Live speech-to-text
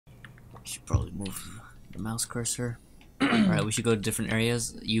Should probably move the mouse cursor. Alright, we should go to different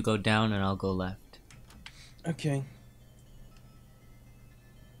areas. You go down and I'll go left. Okay.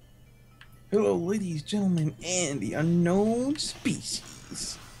 Hello, ladies, gentlemen, and the unknown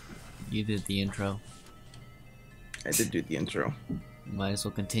species. You did the intro. I did do the intro. Might as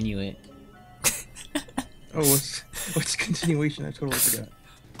well continue it. Oh, what's continuation? I totally forgot.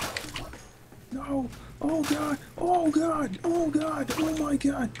 No! Oh god! Oh god! Oh god! Oh my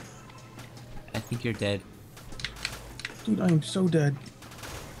god! I think you're dead. Dude, I am so dead.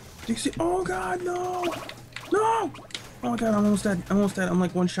 Do you see? Oh god, no! No! Oh my god, I'm almost dead. I'm almost dead. I'm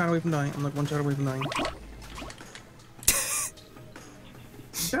like one shot away from dying. I'm like one shot away from dying.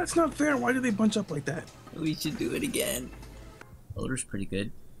 That's not fair. Why do they bunch up like that? We should do it again. Odor's pretty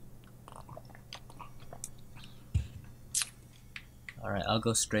good. Alright, I'll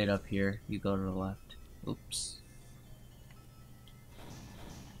go straight up here. You go to the left. Oops.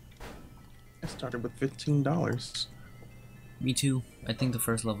 I started with $15. Me too. I think the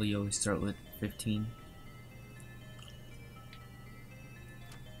first level you always start with 15.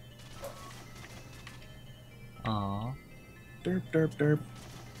 Aww. Derp, derp, derp.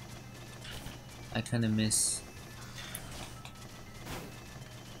 I kinda miss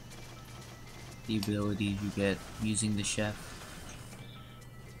the abilities you get using the chef.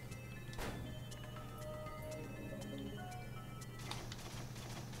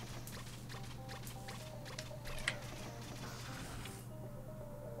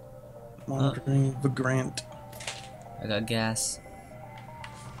 Monitoring the grant. I got gas.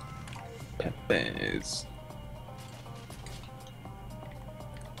 Pepes.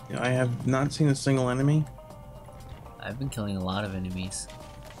 Yeah, I have not seen a single enemy. I've been killing a lot of enemies.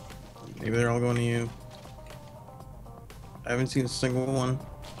 Maybe they're all going to you. I haven't seen a single one.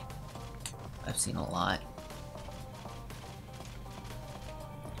 I've seen a lot.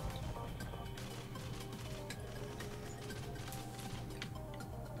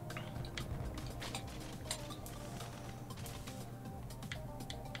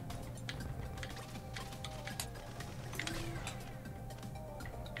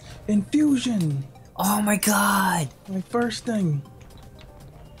 Infusion! Oh my god! My first thing.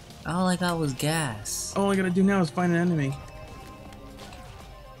 All I got was gas. All I gotta do now is find an enemy.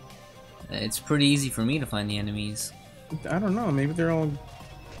 It's pretty easy for me to find the enemies. I don't know, maybe they're all...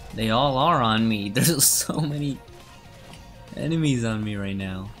 They all are on me. There's so many enemies on me right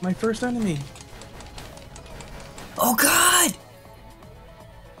now. My first enemy. Oh god!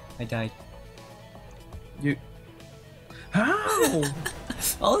 I died. You... How?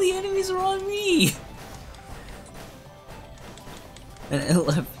 All the enemies are on me! And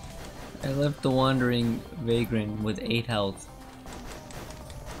I left the wandering vagrant with 8 health.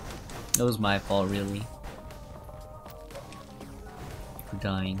 That was my fault, really. For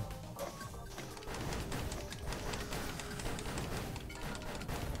dying.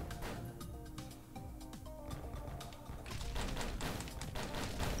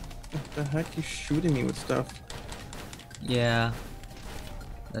 What the heck? You shooting me with stuff? Yeah.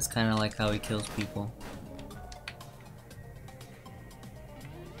 That's kinda like how he kills people.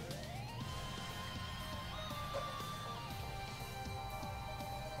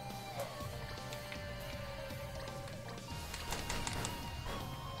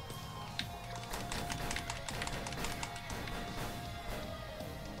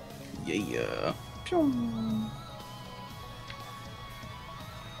 Yeah. Pew.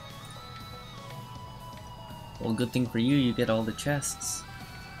 Well, good thing for you, you get all the chests.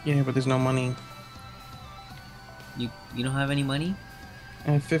 Yeah, but there's no money. You don't have any money?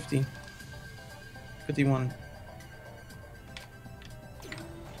 I have 50. 51.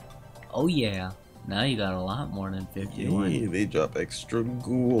 Oh yeah. Now you got a lot more than 51. Yeah, they drop extra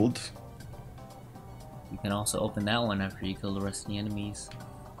gold. You can also open that one after you kill the rest of the enemies.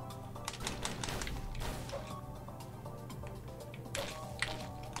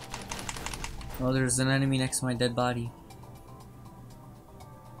 Oh, there's an enemy next to my dead body.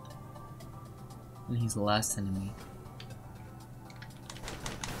 And he's the last enemy.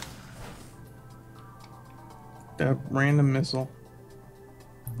 That random missile.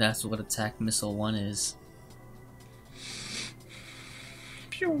 That's what attack missile 1 is.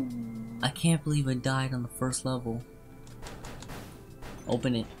 Pew. I can't believe I died on the first level.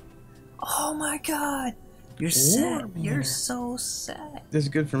 Open it. Oh my god! You're sad. You're so sad. This is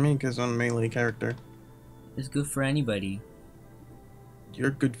good for me because I'm a melee character. It's good for anybody.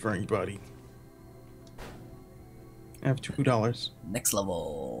 You're good for anybody. I have $2. Next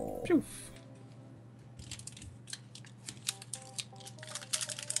level. Phew.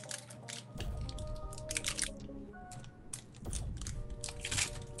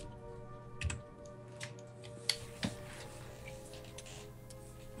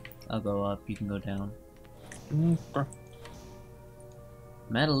 I'll go up, you can go down. Okay.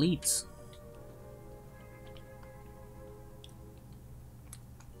 Metal Elites.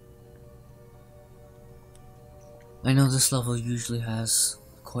 I know this level usually has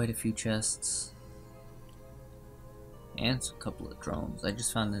quite a few chests. And a couple of drones. I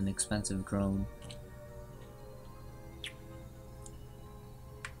just found an expensive drone.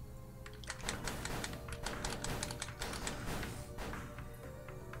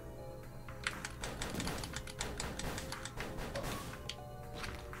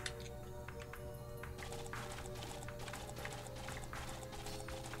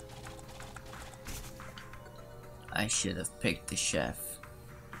 I should have picked the chef.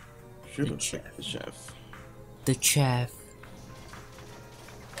 Should have picked the chef. The chef.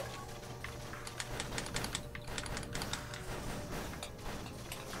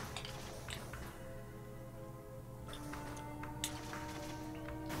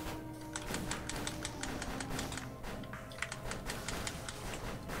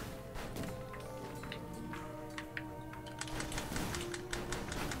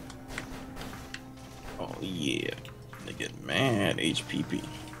 Oh yeah, they get mad. HPP.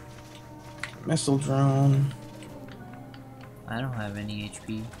 Missile drone. I don't have any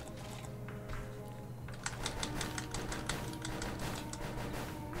HP.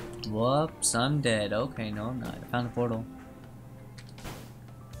 Whoops, I'm dead. Okay, no I'm not. I found a portal.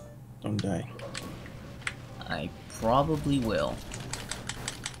 Don't die. I probably will.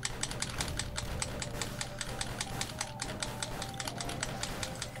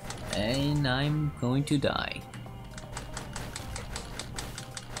 And I'm going to die.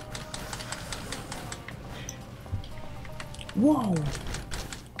 Whoa!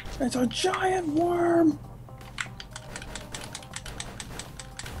 It's a giant worm!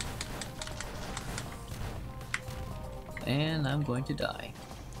 And I'm going to die.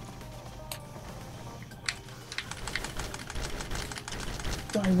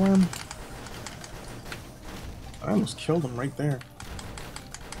 Die, worm. I almost killed him right there.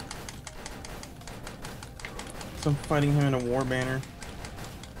 So I'm fighting him in a war banner.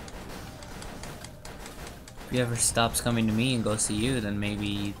 If he ever stops coming to me and goes to you, then maybe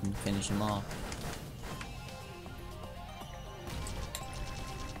you can finish him off.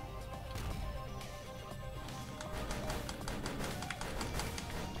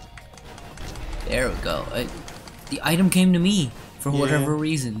 There we go. The item came to me for whatever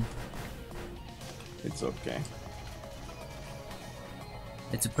reason. It's okay.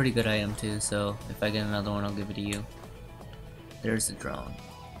 It's a pretty good item too, so if I get another one, I'll give it to you. There's the drone.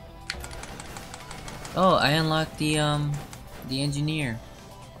 Oh, I unlocked the engineer.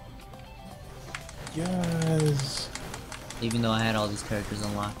 Yes. Even though I had all these characters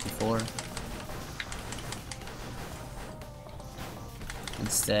unlocked before.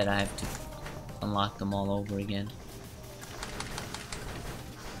 Instead, I have to unlock them all over again.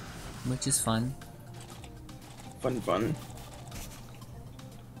 Which is fun. Fun.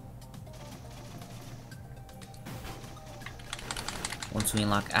 Once we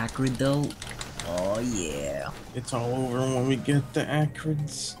unlock Acrid though, oh yeah. It's all over when we get the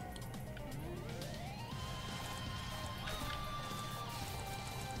acrids.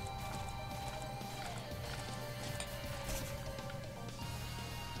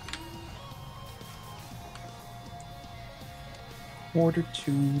 Water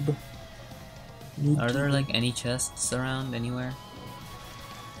tube. Are there like any chests around anywhere?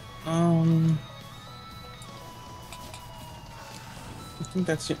 I think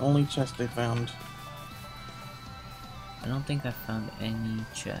that's the only chest they found. I don't think I found any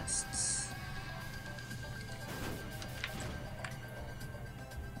chests.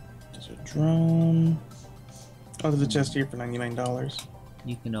 There's a drone. Oh, there's a chest here for $99.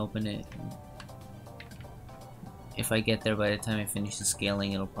 You can open it. If I get there by the time I finish the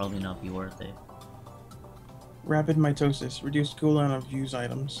scaling, it'll probably not be worth it. Rapid mitosis. Reduced cooldown of use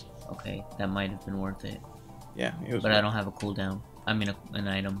items. Okay, that might have been worth it. Yeah, it was. But I don't have a cooldown. I mean, an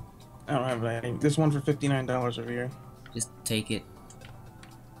item. I don't have that. This one for $59 over here. Just take it.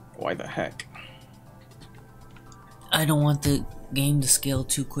 Why the heck? I don't want the game to scale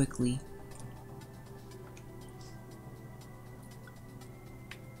too quickly.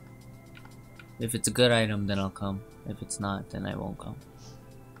 If it's a good item, then I'll come. If it's not, then I won't come.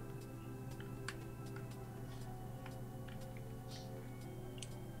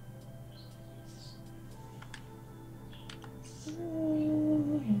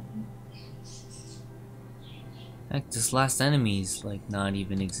 Heck, this last enemy's like not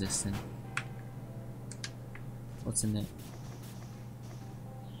even existent. What's in it?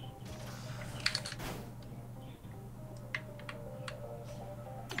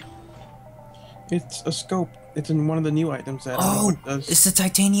 It's a scope. It's in one of the new items that I don't know Oh, what it does. it's the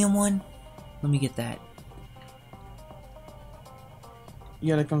titanium one? Let me get that.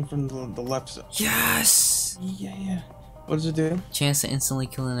 You gotta come from the left side. Yes! Yeah. What does it do? Chance to instantly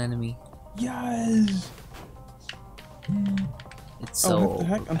kill an enemy. Yes! It's so Oh, what the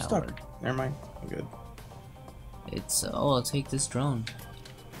heck? I'm overpowered. stuck. Never mind. I'm good. It's, oh, I'll take this drone.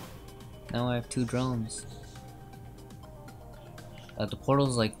 Now I have 2 drones. The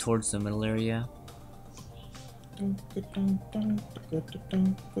portal's like towards the middle area.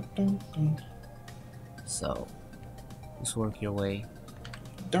 So, just work your way.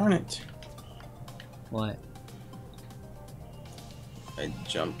 Darn it. What? I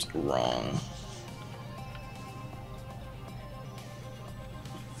jumped wrong.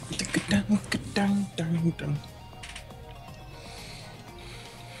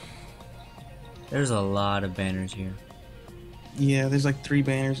 There's a lot of banners here. Yeah, there's like 3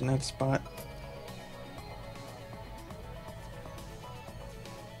 banners in that spot.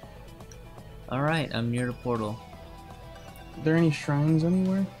 Alright, I'm near the portal. Are there any shrines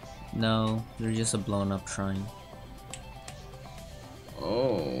anywhere? No, they're just a blown up shrine.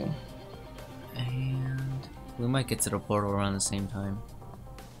 Oh. And we might get to the portal around the same time.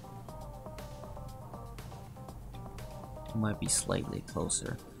 It might be slightly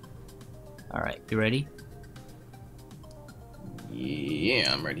closer. Alright, you ready?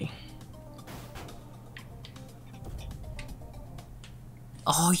 Yeah, I'm ready.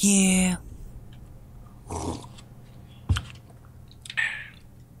 Oh yeah!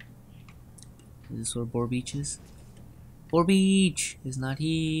 Is this where Boar Beach is? Boar Beach is not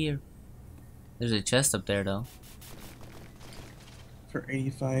here. There's a chest up there though. For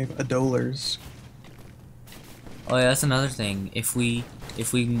 $85. Oh yeah, that's another thing. If we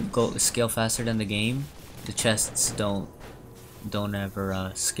go scale faster than the game, the chests don't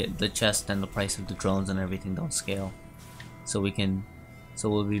ever skip. The chest and the price of the drones and everything don't scale. So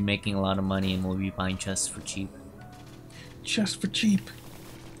we'll be making a lot of money and we'll be buying chests for cheap. Just for cheap.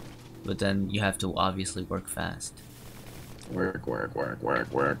 But then you have to obviously work fast. Work. Well,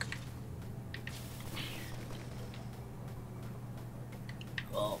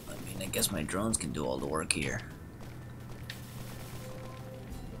 I mean, I guess my drones can do all the work here.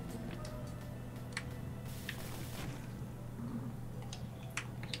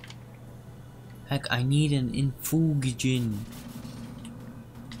 Heck, I need an infusion.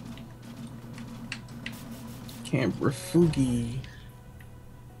 Camp Refugi.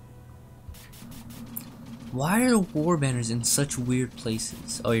 Why are the war banners in such weird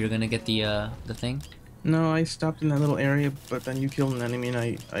places? Oh, you're gonna get the thing? No, I stopped in that little area, but then you killed an enemy and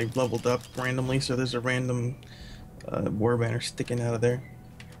I leveled up randomly, so there's a random war banner sticking out of there.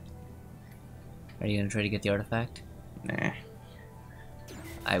 Are you gonna try to get the artifact? Nah.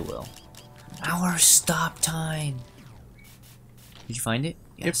 I will. Our stop time! Did you find it?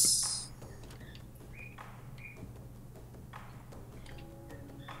 Yes.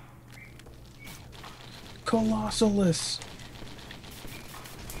 Colossalus.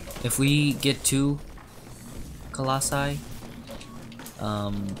 If we get 2 colossi,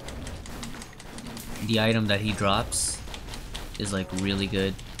 the item that he drops is like really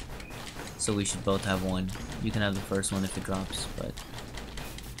good, so we should both have one. You can have the first one if it drops, but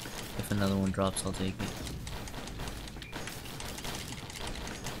if another one drops, I'll take it.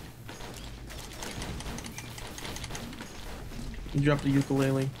 You dropped a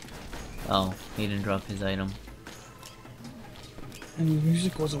ukulele. Oh, he didn't drop his item. And the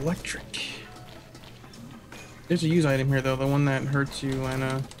music was electric. There's a use item here though, the one that hurts you and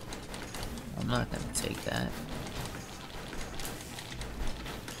I'm not gonna take that.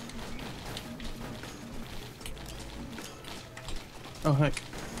 oh heck.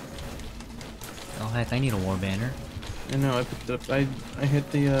 Oh heck, I need a war banner. I know, I picked it up. I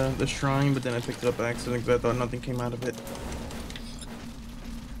hit the shrine, but then I picked it up by accident because I thought nothing came out of it.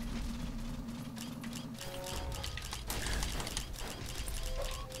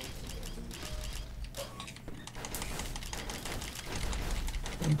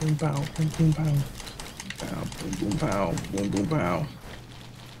 Boom boom pow, boom boom pow. Pow, boom boom pow, boom boom pow.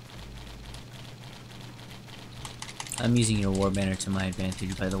 I'm using your war banner to my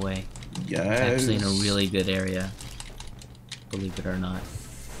advantage, by the way. Yes. Actually in a really good area. Believe it or not.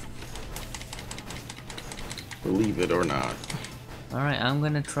 Believe it or not. Alright, I'm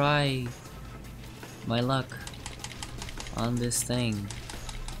gonna try my luck on this thing.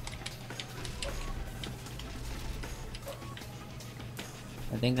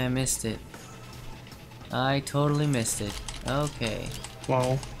 I think I missed it. I totally missed it. Okay.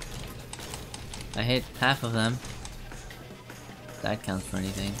 Wow. I hit half of them. That counts for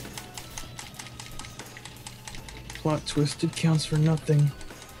anything. Plot twisted counts for nothing.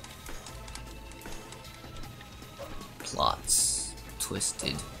 Plots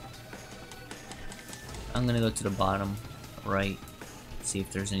twisted. I'm gonna go to the bottom right, see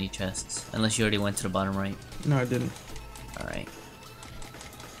if there's any chests. Unless you already went to the bottom right. No, I didn't. Alright.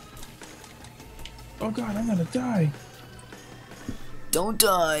 Oh god, I'm gonna die. Don't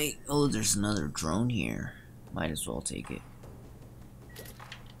die! Oh, there's another drone here. Might as well take it.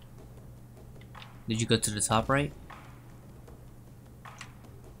 Did you go to the top right?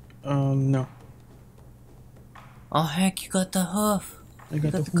 No. Oh heck, you got the hoof! I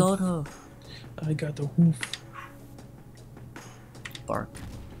got the goat hoof. I got the hoof. Bark.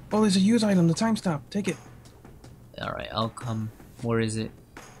 Oh, there's a use item, the time stop. Take it. Alright, I'll come. Where is it?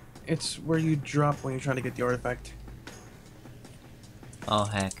 It's where you drop when you're trying to get the artifact. Oh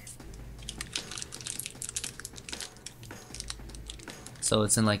heck. So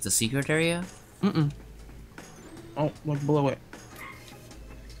it's in like the secret area? Mm-mm. Oh, look below it.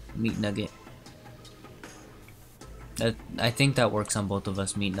 Meat nugget. I think that works on both of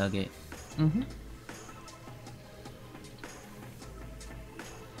us, meat nugget. Mm-hmm.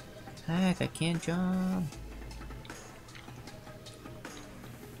 Heck, I can't jump.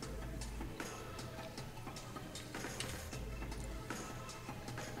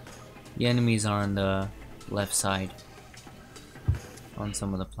 The enemies are on the left side. On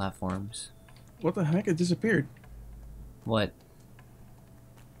some of the platforms. What the heck? It disappeared. What?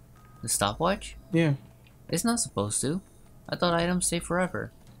 The stopwatch? Yeah. It's not supposed to. I thought items stay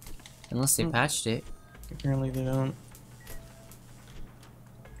forever. Unless they patched it. Apparently they don't.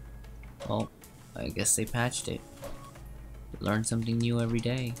 Well, I guess they patched it. Learn something new every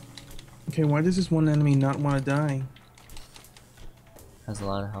day. Okay, why does this one enemy not want to die? Has a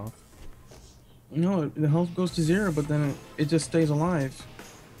lot of health. No, the health goes to 0, but then it just stays alive.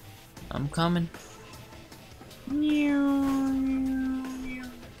 I'm coming.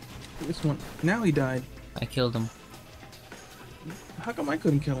 This one. Now he died. I killed him. How come I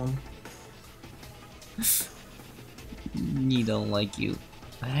couldn't kill him? He don't like you.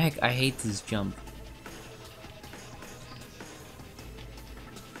 Heck, I hate this jump.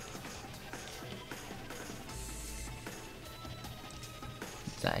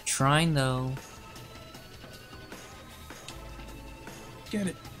 That shrine though. Get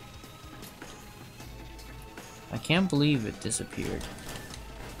it. I can't believe it disappeared.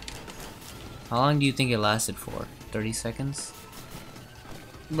 How long do you think it lasted for? 30 seconds?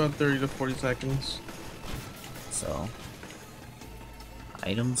 About 30 to 40 seconds. So,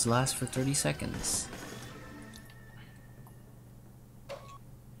 items last for 30 seconds.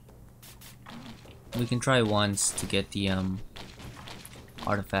 We can try once to get the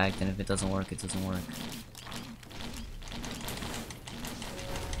artifact, and if it doesn't work, it doesn't work.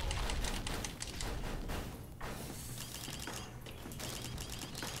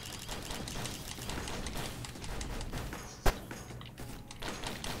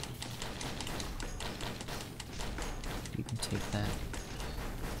 You can take that.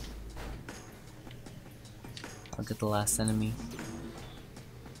 I'll get the last enemy.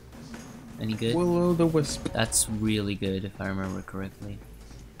 Any good? Will-o'-the-wisp. That's really good if I remember correctly.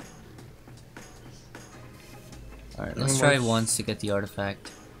 Alright, let's try once to get the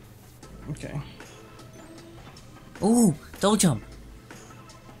artifact. Okay. Ooh! Double jump!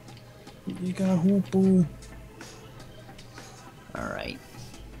 You got hoopoo. Alright.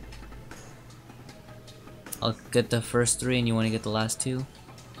 I'll get the first 3 and you want to get the last 2?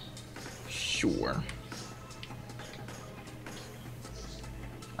 Sure.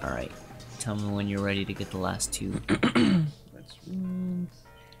 Alright. Tell me when you're ready to get the last 2. That's 1,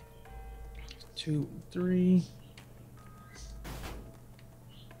 2, 3.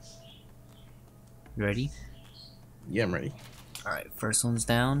 You ready? Yeah, I'm ready. Alright, first one's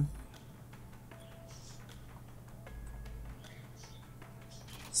down.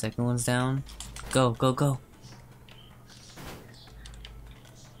 Second one's down. Go, go, go.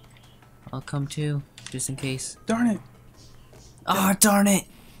 I'll come too, just in case. Darn it! Oh, darn it!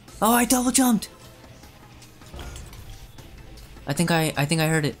 Oh, I double jumped! I think I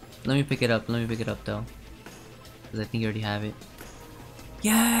heard it. Let me pick it up. Let me pick it up though. Because I think you already have it.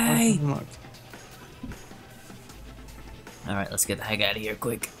 Yay! Alright, let's get the heck out of here.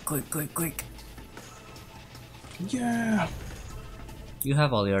 Quick, quick, quick, quick. Yeah! You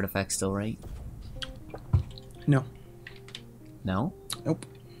have all the artifacts still, right? No. No? Nope.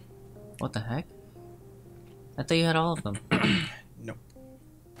 What the heck? I thought you had all of them. Nope.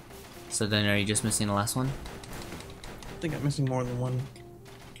 So then are you just missing the last one? I think I'm missing more than one.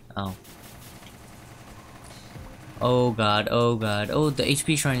 Oh. Oh god, oh god. Oh, the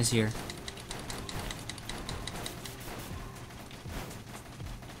HP shrine is here.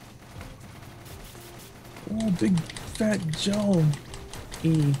 Big fat Joe.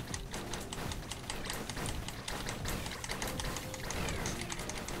 E.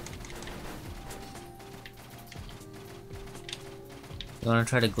 You wanna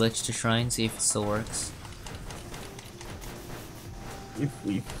try to glitch the shrine, see if it still works? If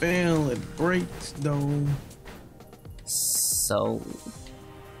we fail, it breaks though. So...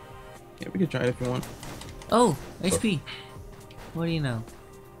 Yeah, we could try it if you want. Oh! HP! What do you know?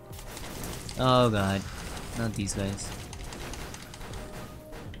 Oh god. Not these guys.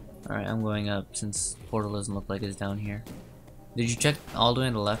 Alright, I'm going up since portal doesn't look like it's down here. Did you check all the way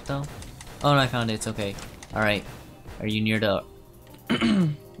on the left though? Oh no, I found it, it's okay. Alright. Are you near the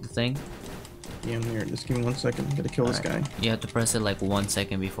the thing? Yeah, I'm here. Just give me 1 second. I gotta kill this guy. You have to press it like 1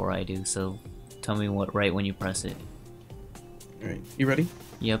 second before I do, so tell me what right when you press it. Alright, you ready?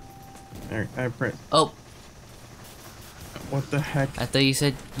 Yep. Alright, I press. Oh! What the heck? I thought you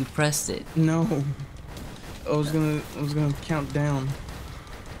said you pressed it. No. I was gonna count down.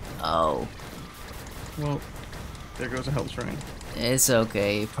 Oh. Well, there goes a health shrine. It's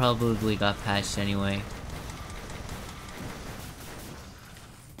okay, it probably got patched anyway.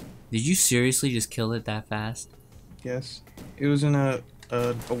 Did you seriously just kill it that fast? Yes. It was in a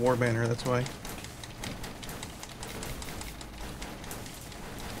war banner, that's why.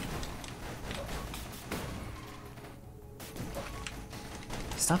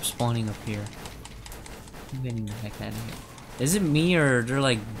 Stop spawning up here. I'm getting the heck out of here. Is it me or are there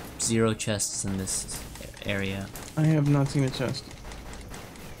like 0 chests in this area? I have not seen a chest.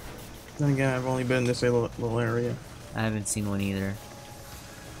 Then again, I've only been in this little area. I haven't seen one either.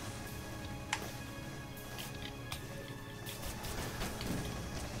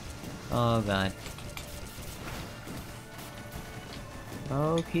 Oh god.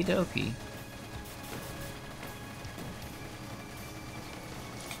 Okie dokie.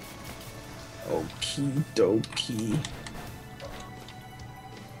 Okie dokie.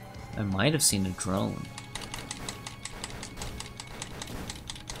 I might have seen a drone.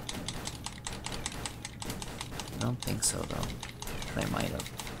 I don't think so though. But I might have.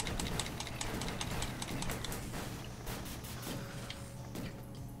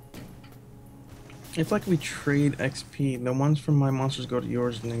 It's like we trade XP. The ones from my monsters go to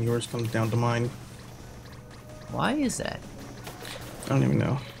yours, and then yours comes down to mine. Why is that? I don't even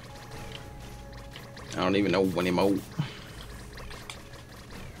know. I don't even know anymore.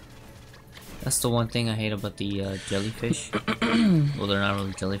 That's the one thing I hate about the jellyfish. Well, they're not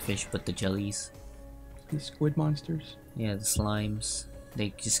really jellyfish, but the jellies. The squid monsters. Yeah, the slimes.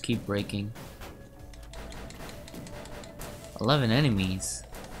 They just keep breaking. 11 enemies.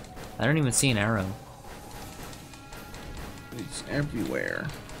 I don't even see an arrow. It's everywhere.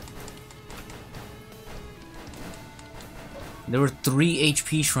 There were 3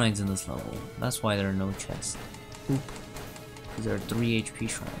 HP shrines in this level. That's why there are no chests. Oop. Because there are 3 HP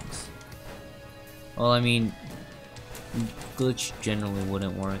shrines. Well, I mean, glitch generally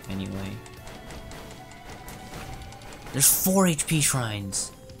wouldn't work anyway. There's 4 HP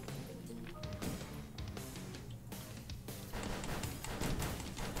shrines!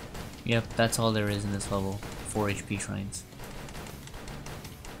 Yep, that's all there is in this level. 4 HP shrines.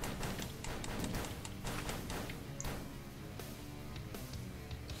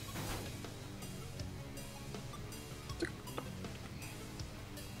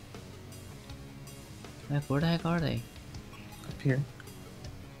 Heck, where the heck are they? Up here.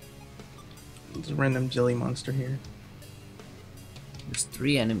 There's a random jelly monster here. There's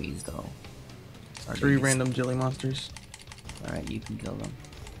 3 enemies though. Are 3 these? random jelly monsters. Alright, you can kill them.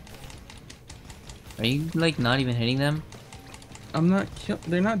 Are you like not even hitting them? I'm not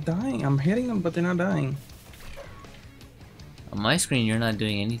they're not dying. I'm hitting them, but they're not dying. On my screen, you're not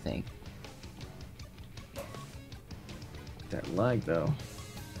doing anything. That lag though.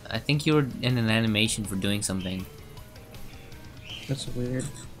 I think you were in an animation for doing something. That's weird.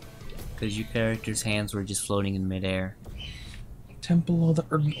 Because your character's hands were just floating in midair. Temple of the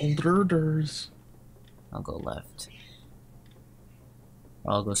Elders. I'll go left.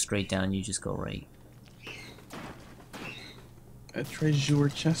 Or I'll go straight down, you just go right. A treasure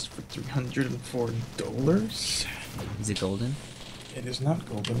chest for $304. Is it golden? It is not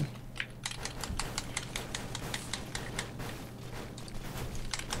golden.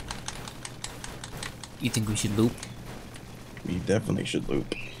 You think we should loop? We definitely should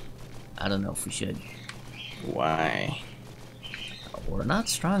loop. I don't know if we should. Why? We're not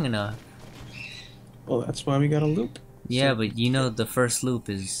strong enough. Well, that's why we gotta loop. Yeah, So- but you know the first loop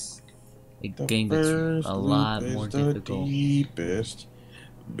is a The game that's first a lot loop more is the difficult. deepest.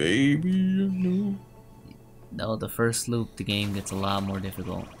 Baby, you know. No, the first loop, the game gets a lot more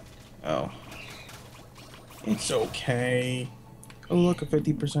difficult. Oh. It's okay. Oh look, a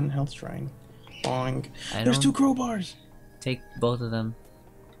 50% health shrine. Boing. I There's don't 2 crowbars. take both of them.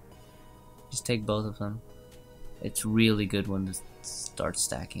 Just take both of them. It's really good when it starts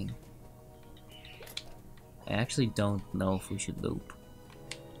stacking. I actually don't know if we should loop.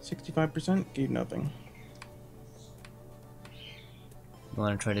 65% gave nothing. You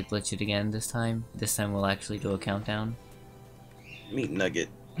want to try to glitch it again this time? This time we'll actually do a countdown. Meat nugget.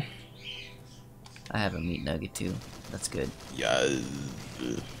 I have a meat nugget too. That's good. Yes.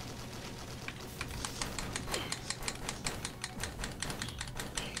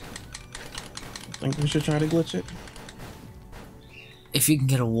 Think we should try to glitch it? If you can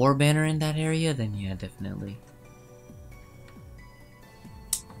get a war banner in that area, then yeah, definitely.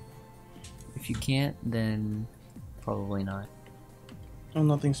 If you can't, then probably not. Oh,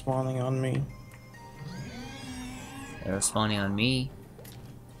 nothing spawning on me. They're spawning on me.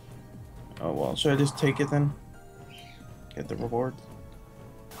 Oh well, should I just take it then? Get the reward?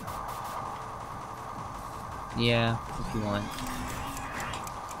 Yeah, if you want.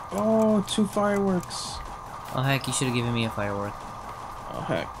 Oh, 2 fireworks. Oh heck, you should have given me a firework. Oh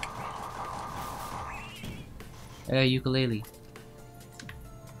heck. I got a ukulele.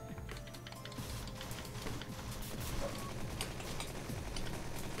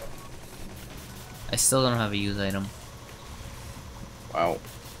 I still don't have a use item. Wow.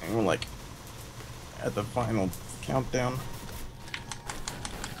 And we're like at the final countdown.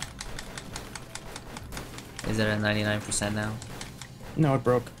 Is it at 99% now? No, it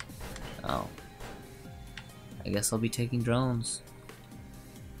broke. Oh. I guess I'll be taking drones.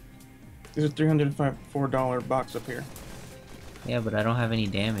 There's a $304 box up here. Yeah, but I don't have any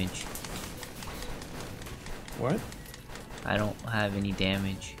damage. What? I don't have any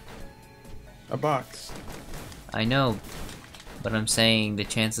damage. A box. I know, but I'm saying the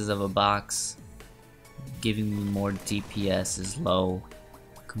chances of a box giving me more DPS is low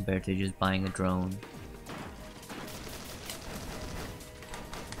compared to just buying a drone.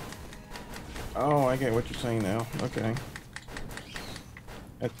 Oh, I get what you're saying now. Okay.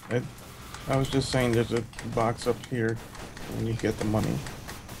 I was just saying there's a box up here when you get the money.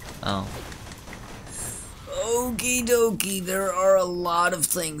 Oh. Okie dokie, there are a lot of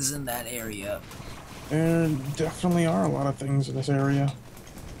things in that area. There definitely are a lot of things in this area.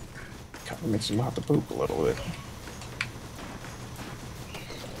 Kind of makes me have to poop a little bit.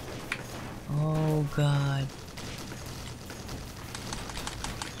 Oh god.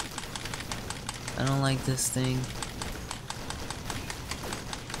 I don't like this thing.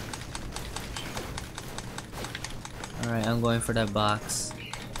 Alright, I'm going for that box.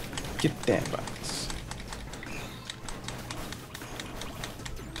 Get that box.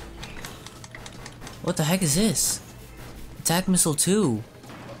 What the heck is this? Attack missile 2.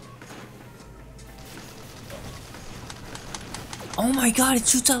 Oh my god, it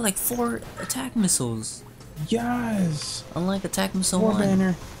shoots out like 4 attack missiles. Yes! Unlike attack missile 4 1.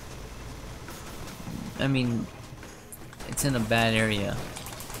 banner. I mean, it's in a bad area.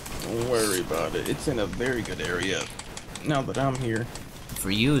 Don't worry about it. It's in a very good area. Now that I'm here.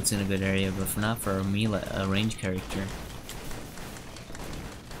 For you, it's in a good area, but not for a melee, a range character.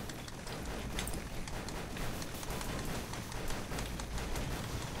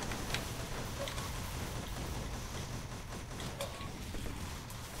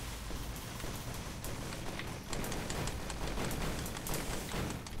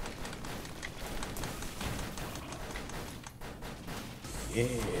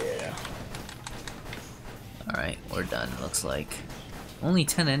 Yeah. Alright, we're done, looks like. Only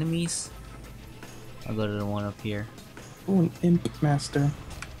 10 enemies? I'll go to the one up here. Ooh, an imp master.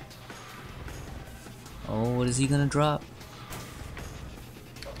 Oh, what is he gonna drop?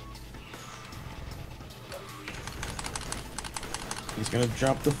 He's gonna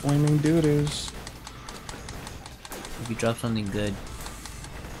drop the flaming doo-doos. If you drop something good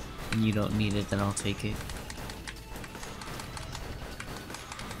and you don't need it, then I'll take it.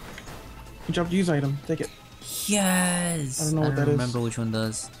 He dropped use item. Take it. Yes! I don't know what that is. remember which one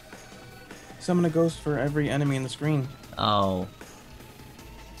does. Summon a ghost for every enemy in the screen. Oh.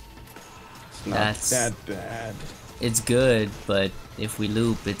 It's not That's- that bad. It's good, but if we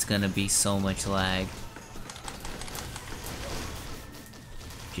loop, it's gonna be so much lag.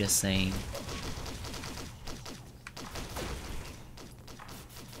 Just saying.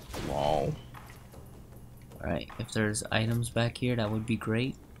 Lol. Alright, if there's items back here, that would be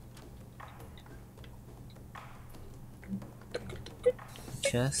great.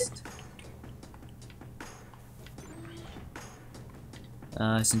 Chest.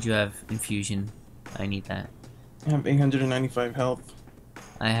 Since you have infusion, I need that. I have 895 health.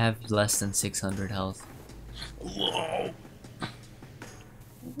 I have less than 600 health. Whoa.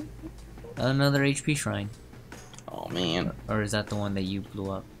 Another HP shrine. Oh man. Or is that the one that you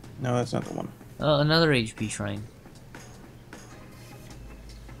blew up? No, that's not the one. Oh, another HP shrine.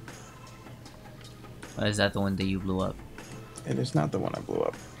 Or is that the one that you blew up? It is not the one I blew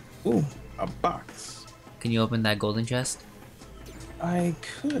up. Ooh, a box. Can you open that golden chest? I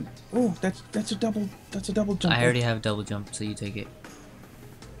could. Oh, that's a double jump. I already have double jump, so you take it.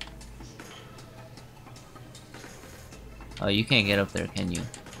 Oh, you can't get up there, can you?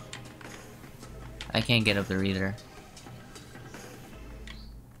 I can't get up there either.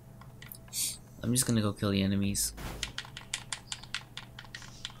 I'm just gonna go kill the enemies.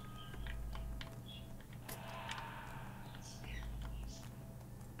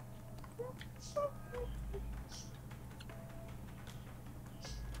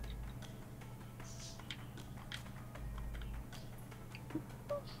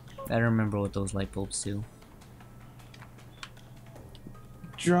 I don't remember what those light bulbs do.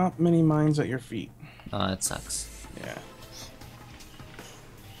 Drop mini mines at your feet. Oh, that sucks. Yeah.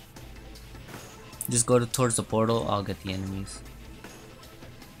 Just go towards the portal, I'll get the enemies.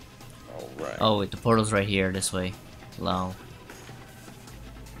 Alright. Oh wait, the portal's right here, this way. Lol.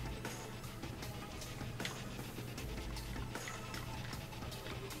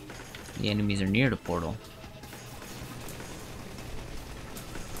 The enemies are near the portal.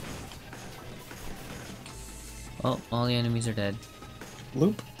 Oh, all the enemies are dead.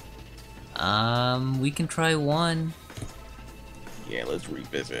 Loop? We can try one. Yeah, let's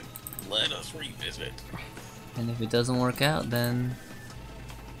revisit. Let us revisit. And if it doesn't work out, then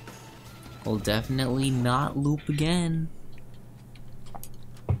we'll definitely not loop again.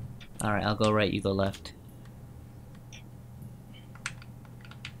 Alright, I'll go right, you go left.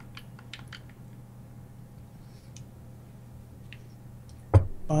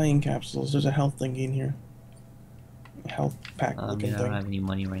 Buying capsules. There's a health thing in here. A health pack looking I don't thing. have any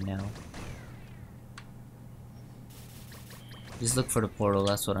money right now. Just look for the portal,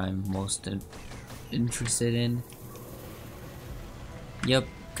 that's what I'm most interested in. Yep,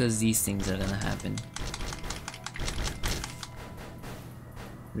 because these things are gonna happen.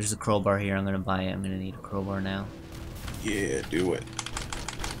 There's a crowbar here, I'm gonna buy it. I'm gonna need a crowbar now. Yeah, do it.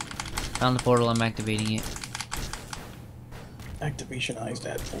 Found the portal, I'm activating it. Activationize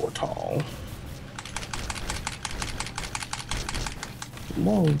that portal.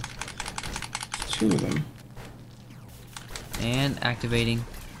 Whoa. Two of them. And activating.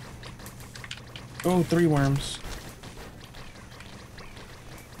 Oh, 3 worms.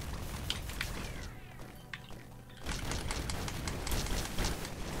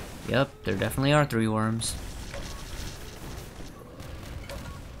 Yep, there definitely are 3 worms.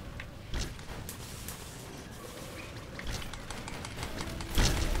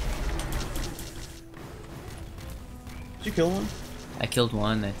 Did you kill one? I killed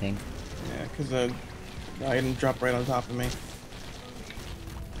one, I think. Yeah, because the item dropped right on top of me.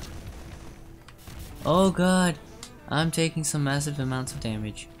 Oh god, I'm taking some massive amounts of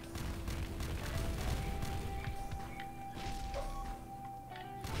damage.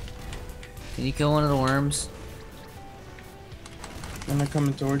 Can you kill one of the worms? And they're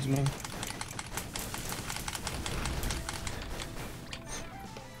coming towards me.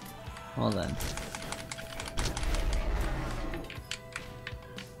 Hold on.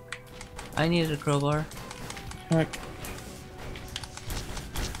 I needed a crowbar. Heck.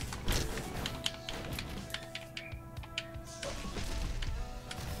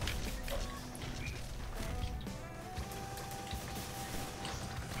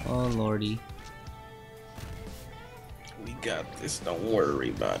 Oh lordy. We got this, don't worry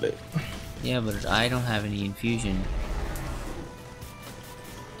about it. Yeah, but I don't have any infusion.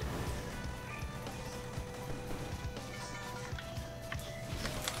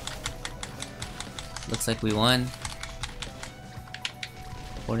 Looks like we won.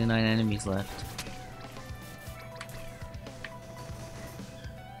 49 enemies left.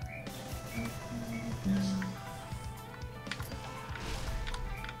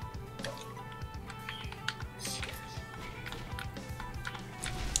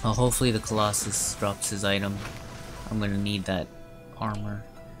 Oh, hopefully the Colossus drops his item. I'm gonna need that armor.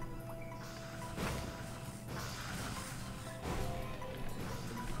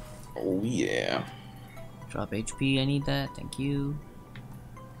 Oh yeah. Drop HP, I need that, thank you.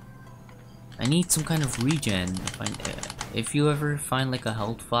 I need some kind of regen. If you ever find like a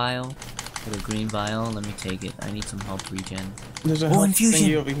health vial, or a green vial, let me take it. I need some health regen. There's a health infusion!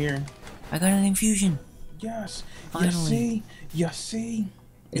 thingy over here. I got an infusion! Yes. Finally. You see? You see?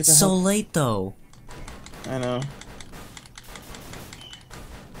 It's so late though. I know.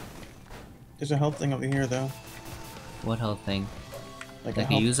 There's a health thing over here though. What health thing? Like a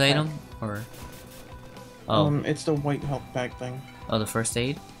health use pack. item? Or... Oh. It's the white health pack thing. Oh, the first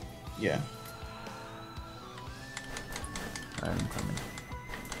aid? Yeah. Alright, I'm coming.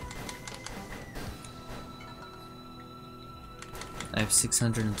 I have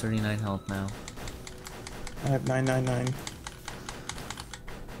 639 health now. I have 999.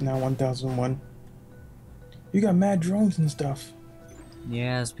 Now 1001. You got mad drones and stuff.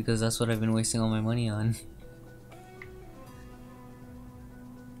 Yeah, it's because that's what I've been wasting all my money on.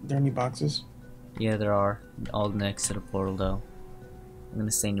 Are there any boxes? Yeah, there are. All next to the portal, though. I'm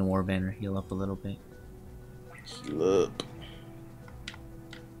gonna stay in your war banner, heal up a little bit. Heal up.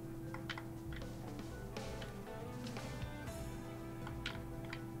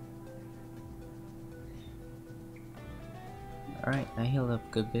 Alright, I healed up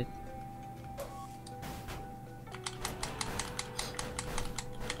a good bit.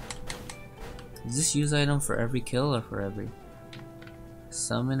 Is this use item for every kill or for every?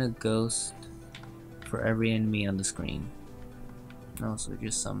 Summon a ghost for every enemy on the screen. No, so it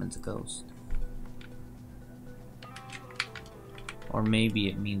just summons a ghost. Or maybe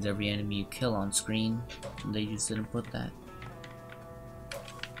it means every enemy you kill on screen, and they just didn't put that.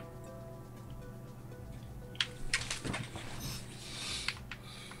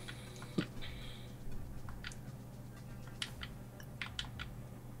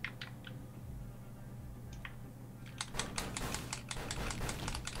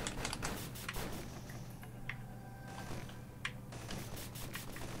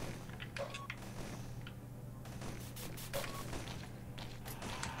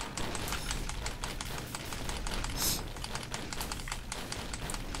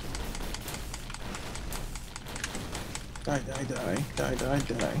 Die, die, die. Die, die,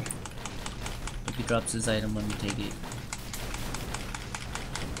 die. If he drops his item, let me take it.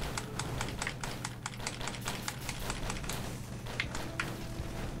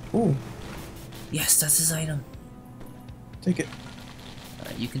 Ooh, Yes, that's his item. take it.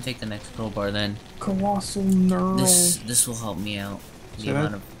 You can take the next crowbar then. Colossal Neural. This will help me out. The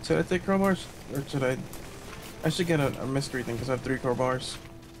amount of Should I take crowbars? Or should I... I should get a mystery thing because I have 3 crowbars.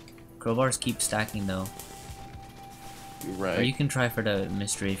 crowbars keep stacking though. You're right. Or you can try for the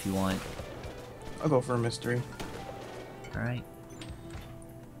mystery if you want. I'll go for a mystery. Alright.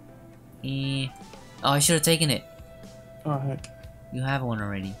 Oh, I should have taken it. Oh, heck. You have one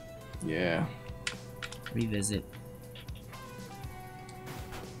already. Yeah. Revisit.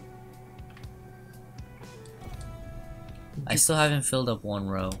 I still haven't filled up one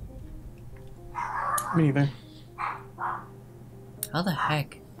row. Me neither. How the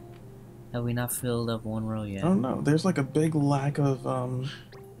heck have we not filled up one row yet? I don't know. There's like a big lack of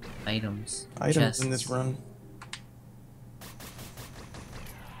Items. items in chests. this run.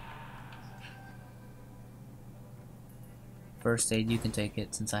 First aid, you can take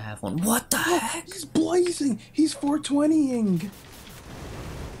it since I have one. What the heck? He's blazing! He's 420ing!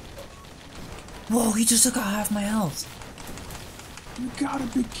 Whoa, he just took out half my health. You gotta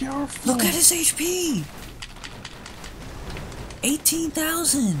be careful! Look at his HP!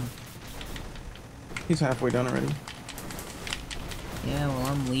 18,000! He's halfway done already. Yeah, well,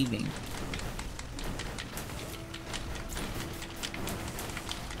 I'm leaving.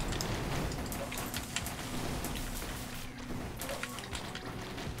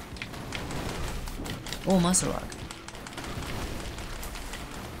 Oh, Muscle Rock.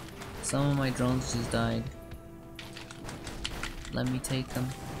 Some of my drones just died. Let me take them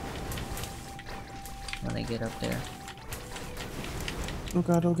when I get up there. Oh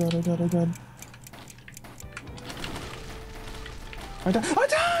god, oh god, oh god, oh god. I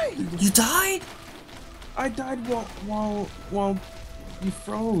died! You died? I died while you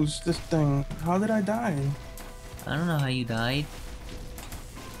froze this thing. How did I die? I don't know how you died.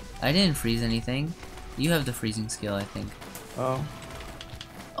 I didn't freeze anything. You have the freezing skill, I think. Oh.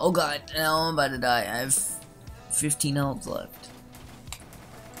 Oh god, now I'm about to die. I have 15 health left.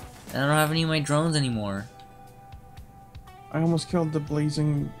 And I don't have any of my drones anymore. I almost killed the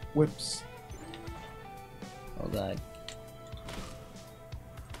blazing whips. Oh god.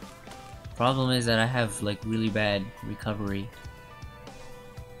 Problem is that I have like really bad recovery.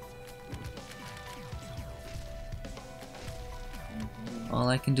 All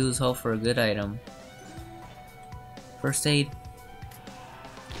I can do is hope for a good item. First aid.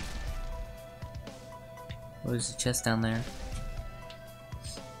 Oh, there's a chest down there.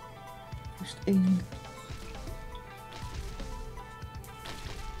 First aid.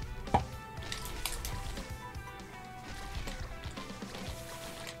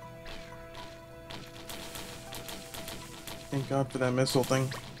 Thank God for that missile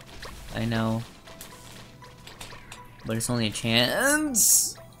thing. I know. But it's only a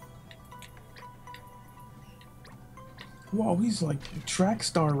chance. Whoa, he's like track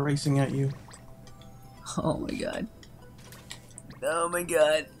star racing at you. Oh my god. Oh my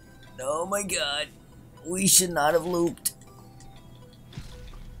god. Oh my god. We should not have looped.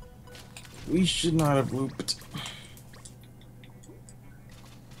 We should not have looped.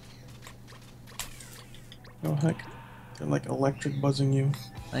 Oh heck. They're like electric buzzing you.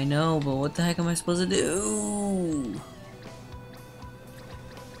 I know, but what the heck am I supposed to do?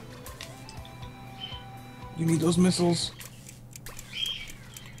 You need those missiles.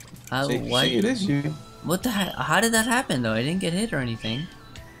 Why? See, it is you. What the heck? How did that happen though? I didn't get hit or anything.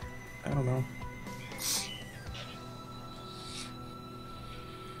 I don't know.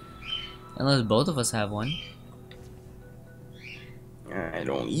 Unless both of us have one. I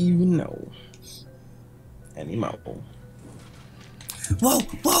don't even know. Anymore. Whoa!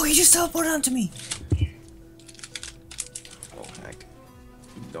 Whoa! He just teleported onto me! Oh heck.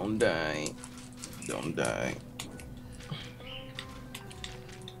 Don't die. Don't die.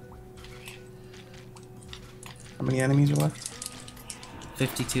 How many enemies are left?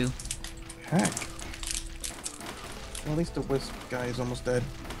 52. Heck. Well, at least the wisp guy is almost dead.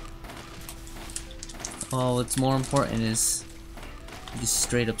 Oh, what's more important is just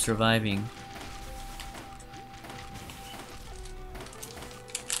straight up surviving.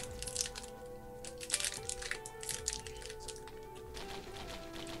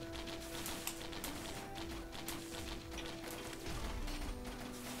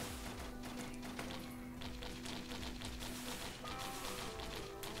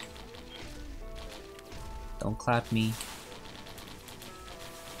 Don't clap me.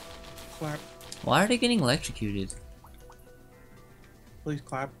 Clap. Why are they getting electrocuted? Please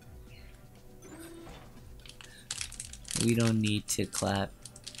clap. We don't need to clap.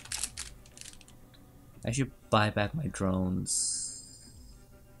 I should buy back my drones.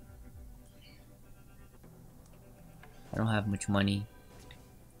 I don't have much money,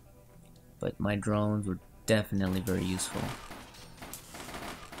 but my drones were definitely very useful.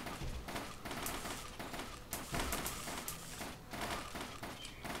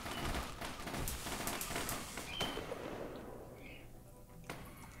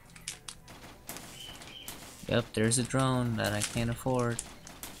 Yep, there's a drone that I can't afford.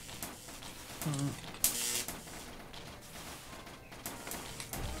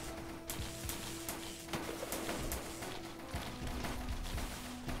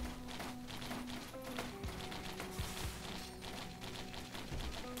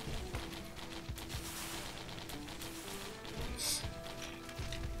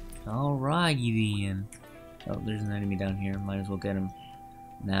 Alrighty then. Oh, there's an enemy down here. Might as well get him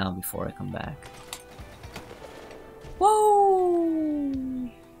now before I come back. Whoa!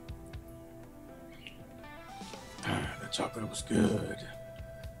 The chocolate was good.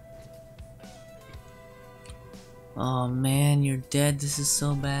 Oh man, you're dead. This is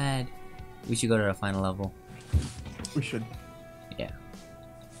so bad. We should go to our final level. We should. Yeah.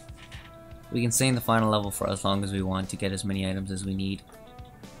 We can stay in the final level for as long as we want to get as many items as we need.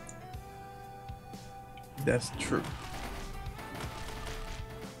 That's true.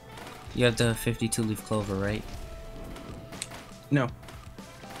 You have the 52 leaf clover, right? No.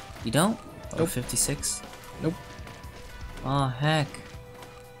 You don't? Or Nope. 56? Nope. Oh heck.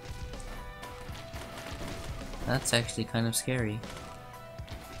 That's actually kind of scary.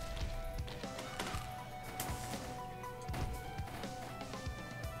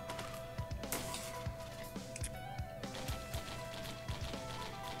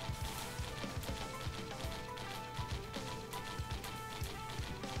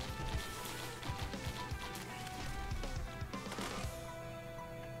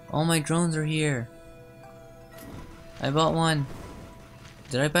 All my drones are here. I bought one.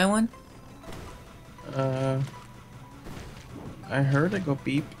 Did I buy one? I heard it go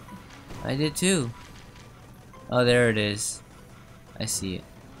beep. I did too. Oh, there it is. I see it.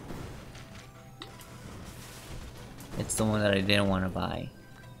 It's the one that I didn't want to buy.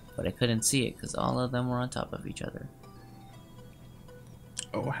 But I couldn't see it because all of them were on top of each other.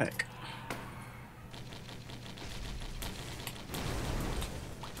 Oh heck.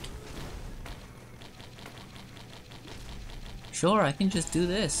 Sure, I can just do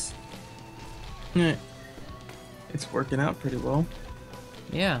this. It's working out pretty well.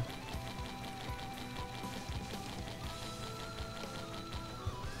 Yeah.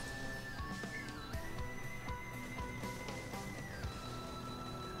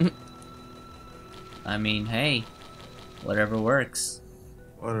 I mean, hey, whatever works.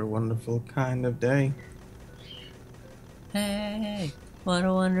 What a wonderful kind of day. Hey, What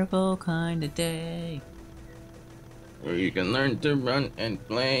a wonderful kind of day. Where you can learn to run and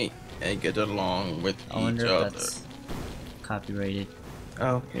play and get along with I each wonder if other. that's copyrighted.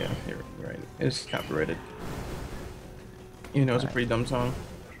 Oh, yeah, you're right. It's copyrighted. You know, it's a pretty dumb song.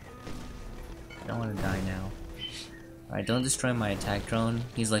 I don't want to die now. Alright, don't destroy my attack drone.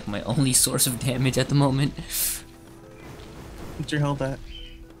 He's like my only source of damage at the moment. What's your health at?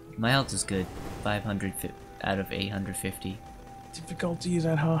 My health is good. 500 out of 850. Difficulty is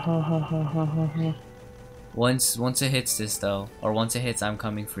at ha ha ha ha ha ha ha. Once it hits this though, or once it hits I'm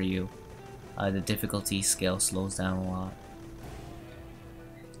coming for you, the difficulty scale slows down a lot.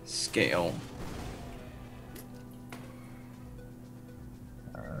 Scale.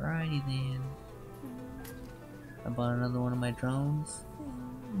 Alrighty then. I bought another one of my drones.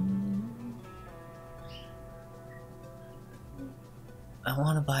 I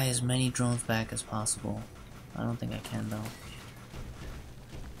want to buy as many drones back as possible. I don't think I can though.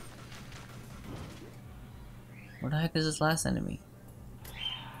 What the heck is this last enemy?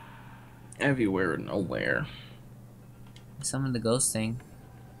 Everywhere and nowhere. I summoned the ghost thing.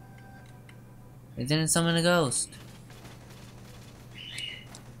 It didn't summon a ghost.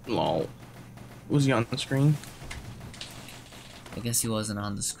 Lol. Was he on the screen? I guess he wasn't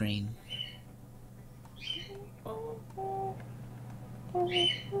on the screen.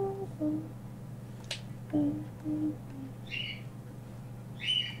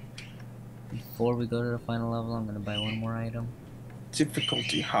 Before we go to the final level, I'm gonna buy one more item.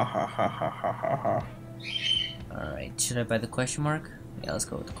 Difficulty, ha ha ha ha ha ha ha. Alright, should I buy the question mark? Yeah, let's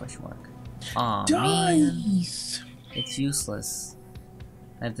go with the question mark. Aw, Dice! man. It's useless.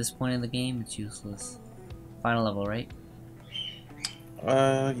 At this point in the game, it's useless. Final level, right?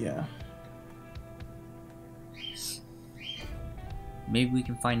 Yeah. Maybe we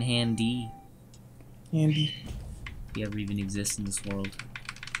can find Handy. Handy. If he ever even exists in this world.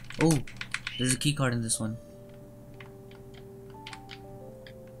 Oh, there's a key card in this one.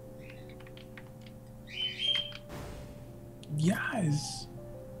 Yes.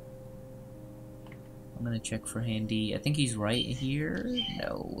 I'm gonna check for Handy. I think he's right here.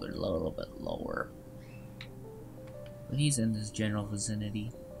 No, a little bit lower. But he's in this general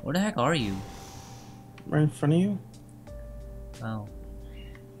vicinity. Where the heck are you? Right in front of you? Oh.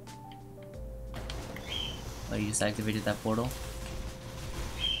 Oh, you just activated that portal?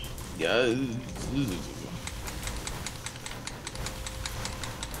 Yes.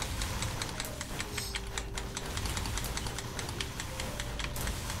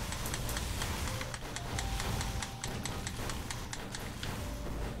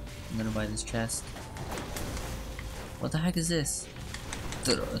 I'm gonna buy this chest. What the heck is this?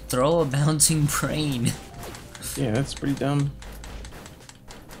 Throw a bouncing brain. Yeah, that's pretty dumb.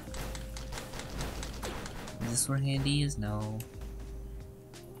 Is this where Handy is? No.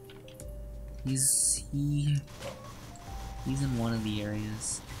 He's in one of the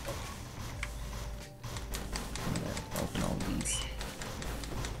areas. I'm gonna open all these.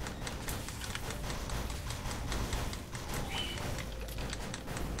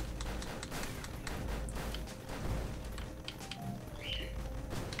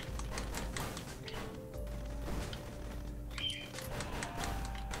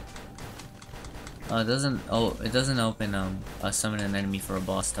 Oh, it doesn't. Oh, it doesn't open. Summon an enemy for a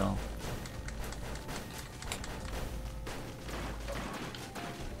boss though.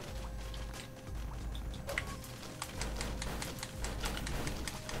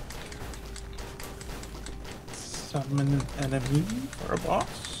 Summon an enemy for a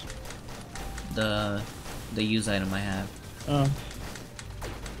boss? The use item I have. Oh.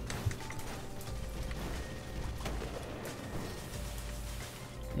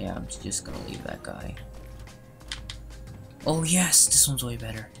 Yeah, I'm just gonna leave that guy. Oh yes, this one's way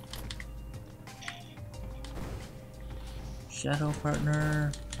better. Shadow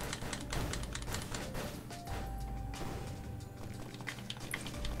partner.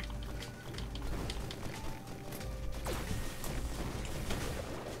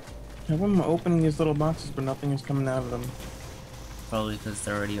 How come I'm opening these little boxes but nothing is coming out of them? Probably because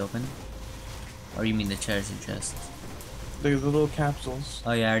they're already open. Or you mean the treasure chest? The little capsules.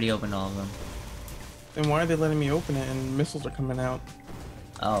 Oh yeah, I already opened all of them. Then why are they letting me open it and missiles are coming out?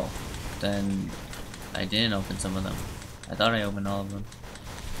 Oh, then I didn't open some of them. I thought I opened all of them.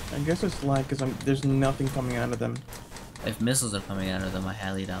 I guess it's like because there's nothing coming out of them. If missiles are coming out of them, I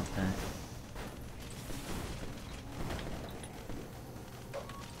highly doubt that.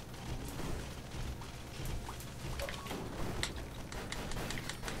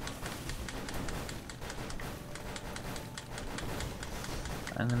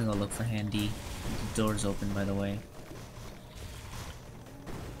 I'm gonna go look for Handy. The door's open, by the way.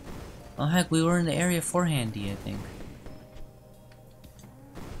 Oh heck, we were in the area for Handy, I think.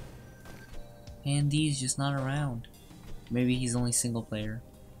 Handy's just not around. Maybe he's only single player.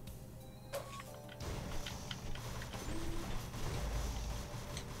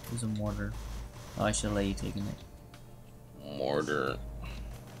 There's a mortar. Oh, I should let you taking it. Mortar.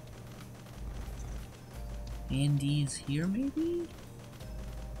 Handy's here, maybe?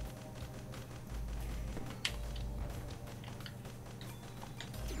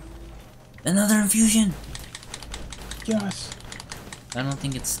 Another infusion! Yes. I don't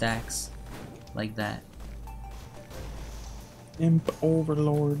think it stacks like that. Imp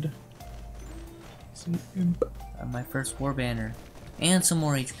overlord. It's an imp. My first war banner. And some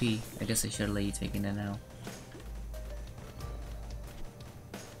more HP. I guess I should let you taking it now.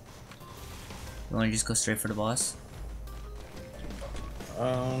 You wanna just go straight for the boss?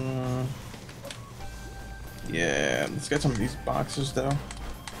 Yeah, let's get some of these boxes though.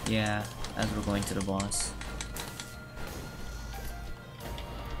 Yeah, as we're going to the boss.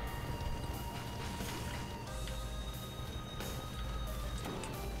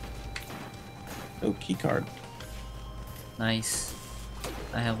 Oh, key card. Nice.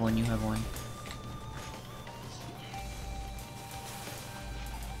 I have one, you have one.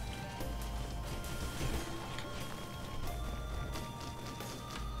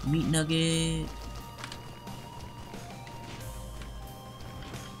 Meat nugget.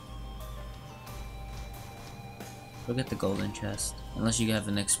 Go get the golden chest. Unless you have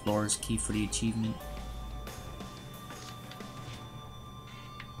an explorer's key for the achievement.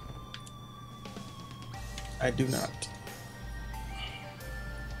 I do not.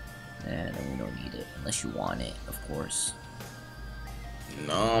 Yeah, then we don't need it. Unless you want it, of course.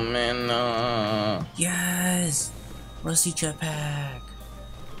 No, man, no. Yes! Rusty jetpack!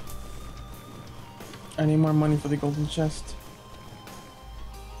 I need more money for the golden chest.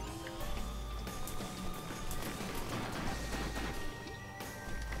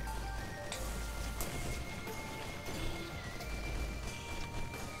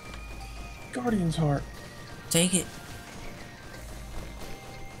 Guardian's heart. Take it!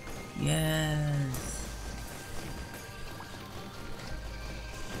 Yes!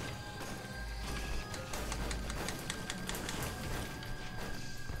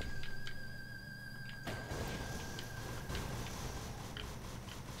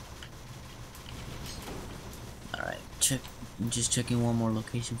 Alright, I'm just checking one more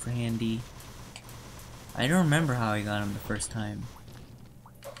location for Handy. I don't remember how I got him the first time.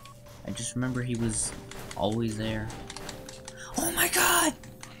 I just remember he was always there. Oh my god!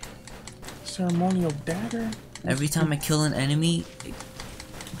 Ceremonial dagger? Every time I kill an enemy,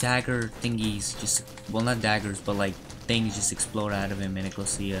 dagger thingies just, well, not daggers, but like things just explode out of him and it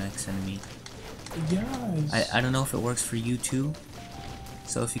goes to the next enemy. Yes. I don't know if it works for you too.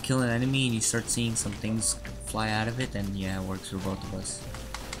 So if you kill an enemy and you start seeing some things fly out of it, then yeah, it works for both of us.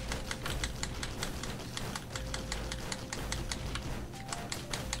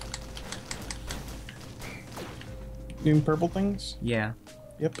 Doing purple things? Yeah.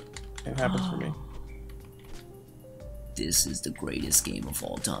 Yep. It happens for me. This is the greatest game of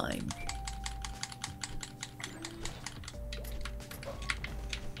all time.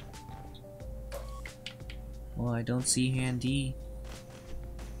 Well, I don't see Handy.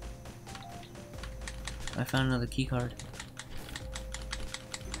 I found another key card.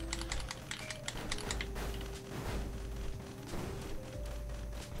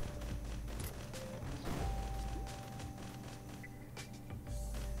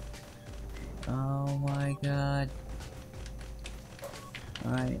 Oh my god.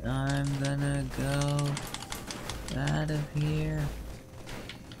 Alright, I'm gonna go out of here.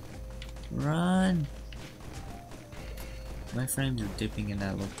 Run! My frames are dipping in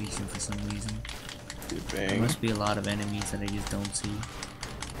that location for some reason. There Dipping. must be a lot of enemies that I just don't see.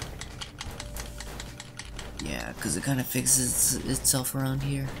 Yeah, because it kind of fixes itself around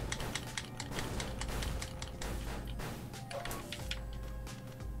here.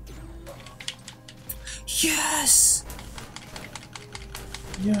 Yes!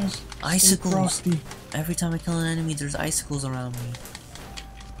 Yes. Icicles! Frosty. Every time I kill an enemy, there's icicles around me.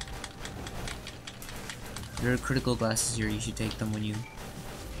 There are critical glasses here, you should take them when you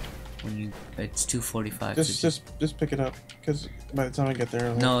it's 2:45. Just pick it up, because by the time I get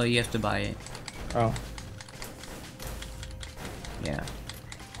there, No, you have to buy it. Oh. Yeah.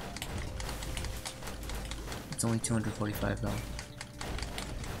 It's only 245 though.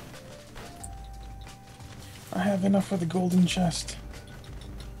 I have enough for the golden chest.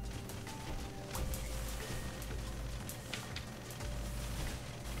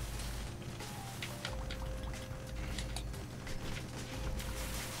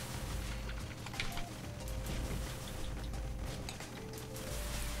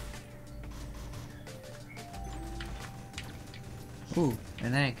 Ooh,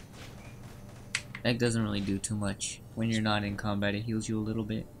 an egg. Egg doesn't really do too much. When you're not in combat, it heals you a little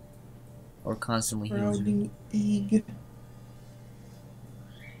bit. Or constantly heals you. Egg.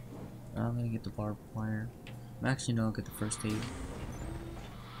 I'm gonna get the barbed wire. Actually, no, I'll get the first aid.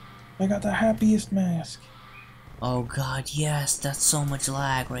 I got the happiest mask. Oh god, yes, that's so much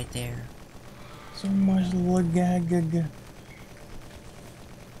lag right there. So much lag.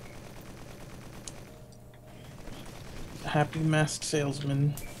 Happy mask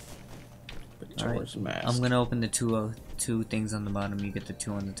salesman. Victor's mask. I'm gonna open the two things on the bottom. You get the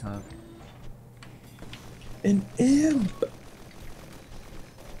 2 on the top. An imp.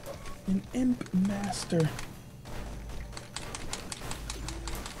 An imp master.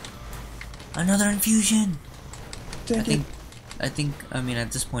 Another infusion. I think. I mean,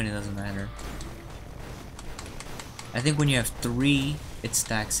 at this point, it doesn't matter. I think when you have 3, it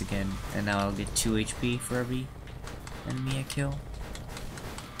stacks again, and now I'll get 2 HP for every enemy I kill.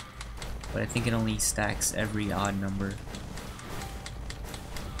 But I think it only stacks every odd number.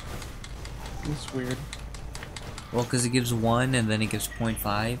 It's weird. Well, because it gives 1 and then it gives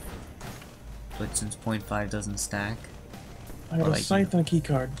 0.5. But since 0.5 doesn't stack. I got a scythe and a key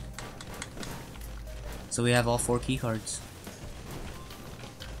card. So we have all 4 key cards.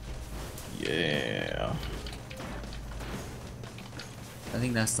 Yeah. I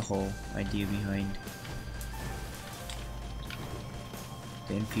think that's the whole idea behind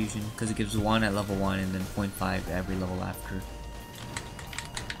the infusion, because it gives 1 at level 1 and then 0.5 every level after.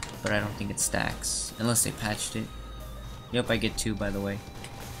 But I don't think it stacks, unless they patched it. Yep, I get 2 by the way.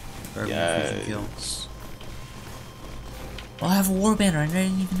 For every infusion kill. Oh, I have a war banner, I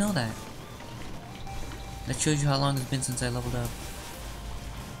didn't even know that. That shows you how long it's been since I leveled up.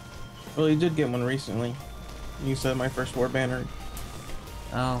 Well, you did get one recently. You said my first war banner.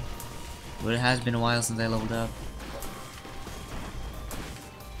 Oh, but it has been a while since I leveled up.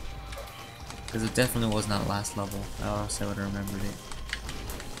 Because it definitely was not last level, or else I would have remembered it.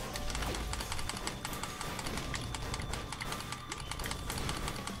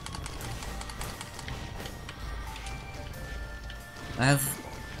 I have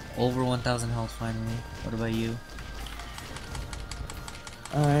over 1,000 health finally. What about you?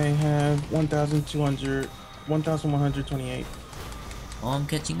 I have 1,128. Oh, I'm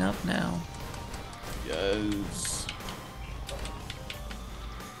catching up now. Yes.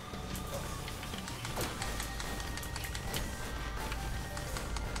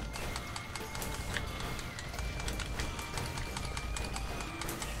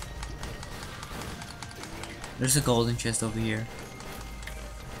 There's a golden chest over here.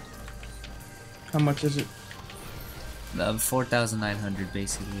 How much is it? 4,900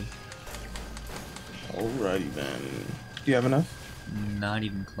 basically. Alrighty then. Do you have enough? Not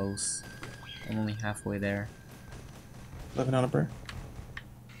even close. I'm only halfway there. Living on a prayer.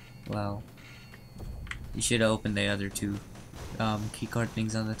 Well, you should open the other 2 keycard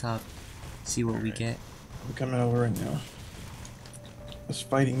things on the top. See what we get. I'm coming over right now. Us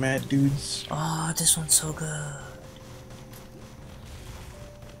fighting mad dudes. Oh, this one's so good.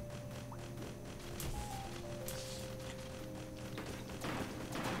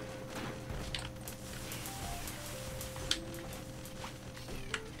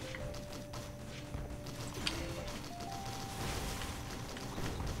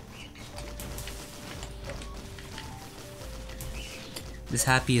 This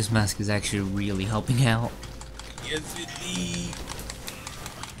happiest mask is actually really helping out. Yes, indeed.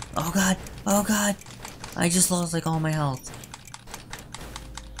 Oh god! Oh god! I just lost like all my health.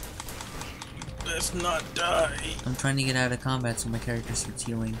 Let's not die. I'm trying to get out of combat so my character starts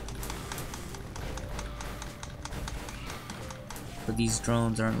healing. But these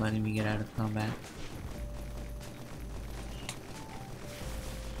drones aren't letting me get out of combat.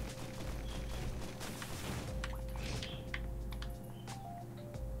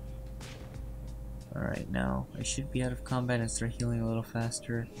 Alright, now I should be out of combat and start healing a little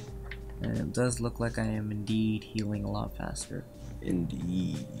faster. And it does look like I am indeed healing a lot faster.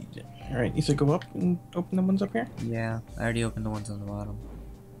 Indeed. Alright, you said go up and open the ones up here? Yeah, I already opened the ones on the bottom.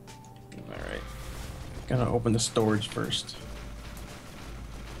 Alright. Gotta open the storage first.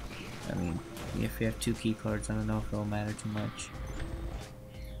 I mean, if you have 2 key cards, I don't know if it'll matter too much.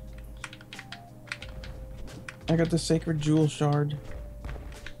 I got the sacred jewel shard.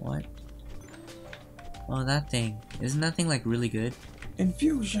 What? Oh, that thing. Isn't that thing like really good?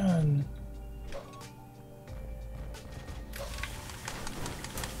 Infusion!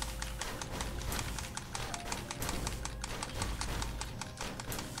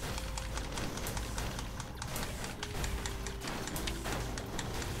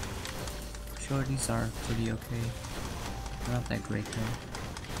 Sure, these are pretty okay. Not that great though.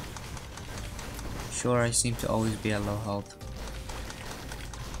 Sure, I seem to always be at low health.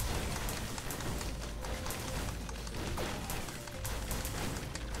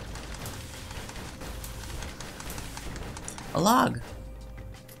 A log!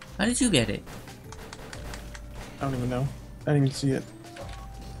 How did you get it? I don't even know. I didn't even see it.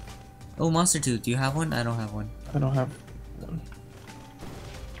 Oh, monster tooth. Do you have one? I don't have one. I don't have one.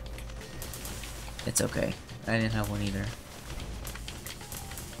 It's okay. I didn't have one either.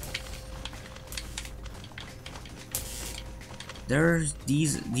 There's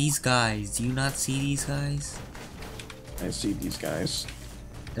these guys. Do you not see these guys? I see these guys.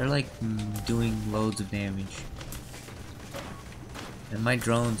 They're like doing loads of damage. And my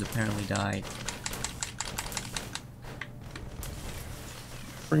drones apparently died.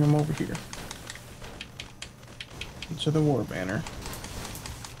 Bring them over here. To the war banner.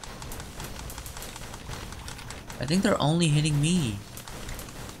 I think they're only hitting me.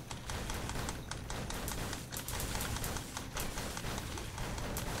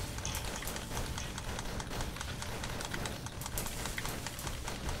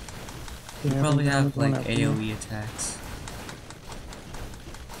 Yeah, They probably have like after AoE attacks.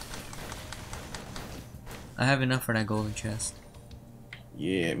 I have enough for that golden chest.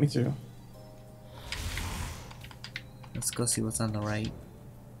 Yeah, me too. Let's go see what's on the right.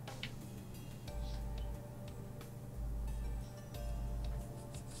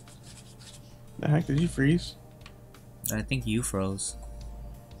 The heck, did you freeze? I think you froze.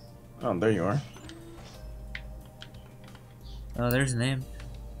 Oh, there you are. Oh, there's an imp.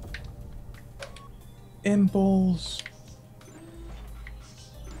 Impulse.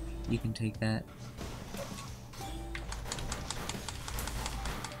 You can take that.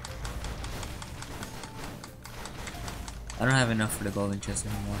 I don't have enough for the golden chest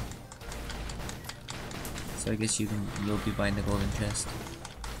anymore. So I guess you'll be buying the golden chest.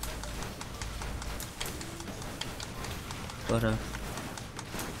 Goda.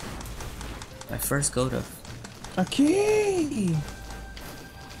 My first Goda. A key!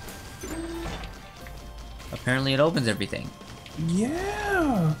 Apparently it opens everything.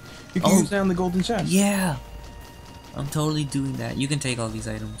 Yeah! You can use that on the golden chest. Yeah! I'm totally doing that. You can take all these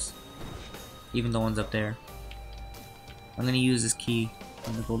items. Even the ones up there. I'm gonna use this key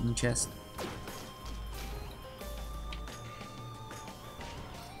on the golden chest.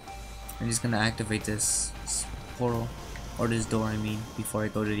 I'm just gonna activate this portal. Or this door, I mean, before I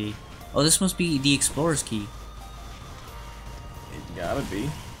go to the... Oh, this must be the explorer's key. It gotta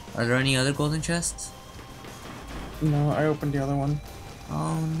be. Are there any other golden chests? No, I opened the other one.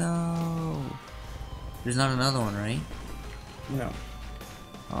 Oh no. There's not another one, right? No.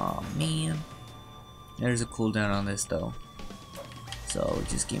 Oh man. There's a cooldown on this though. So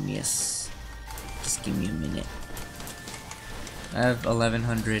just give me a minute. I have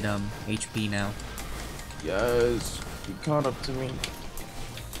 1100 HP now. Yes. You caught up to me.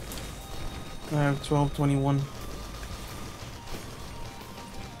 I have 1221.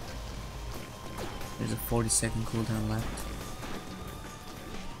 There's a 40-second cooldown left.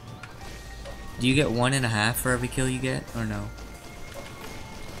 Do you get 1.5 for every kill you get, or no?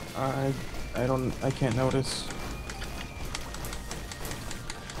 I can't notice.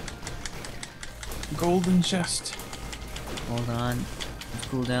 Golden chest. Hold on. The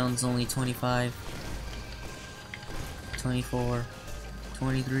cooldown's only 25. 24.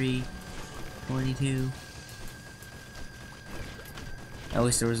 23. 22. I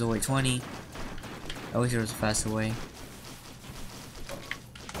wish there was a way. 20. I wish there was a faster way.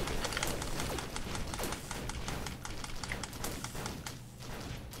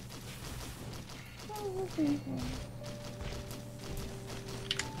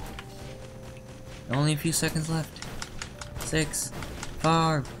 Only a few seconds left. 6,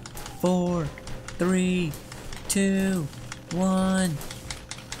 5, 4, 3, 2, 1.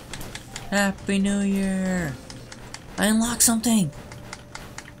 Happy New Year! I unlocked something!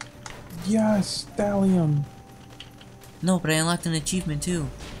 Yes, thallium. No, but I unlocked an achievement too.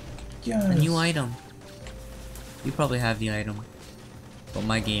 Yes. A new item. You probably have the item. But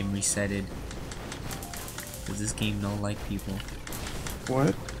my game resetted. Because this game don't like people.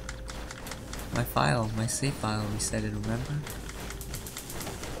 What? My save file resetted, remember?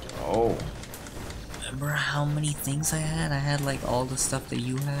 Oh. Remember how many things I had? I had like all the stuff that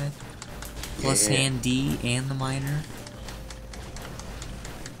you had. Plus Yeah. hand D and the miner.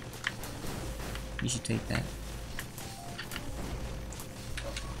 You should take that.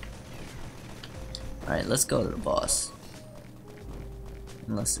 Alright, let's go to the boss.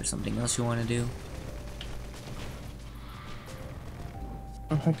 Unless there's something else you want to do.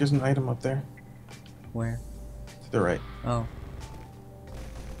 Oh heck, there's an item up there. Where? They're right. Oh.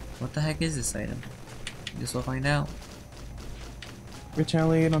 What the heck is this item? Guess we'll find out.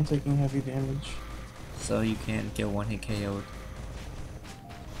 Retaliate on taking heavy damage. So you can't get one hit KO'd.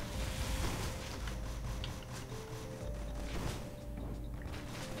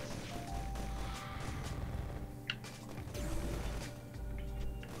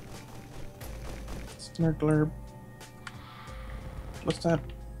 Snurgler. What's that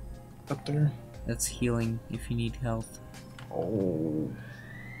up there? That's healing if you need health. Oh.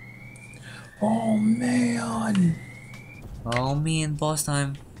 Oh man. Oh man, boss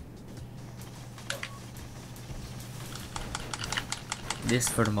time. This,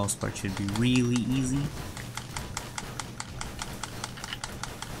 for the most part, should be really easy.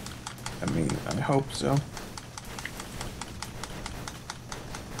 I mean, I hope so.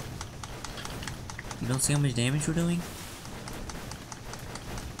 You don't see how much damage we're doing?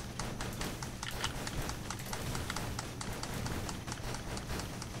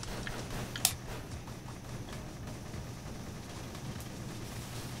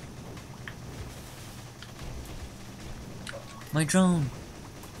 My drone!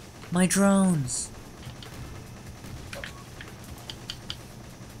 My drones!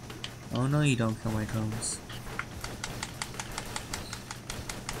 Oh no, you don't kill my drones.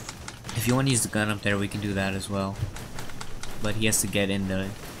 If you want to use the gun up there, we can do that as well. But he has to get in the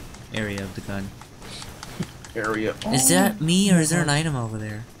area of the gun. Area. Is that me, or is there an item over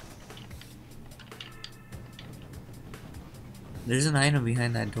there? There's an item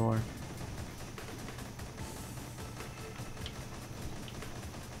behind that door.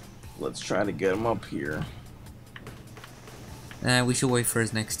 Let's try to get him up here. Nah, we should wait for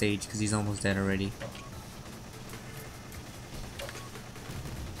his next stage, because he's almost dead already.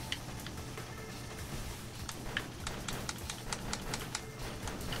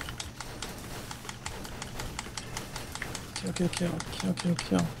 Kill, kill, kill, kill, kill,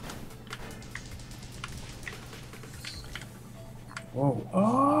 kill. Whoa.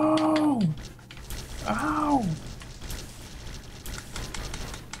 Oh! Ow!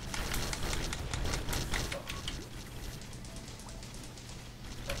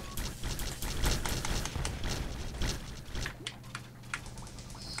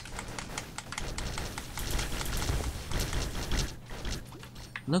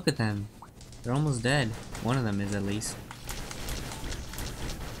 Look at them. They're almost dead. One of them is, at least.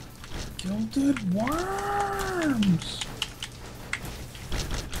 Gilded worms!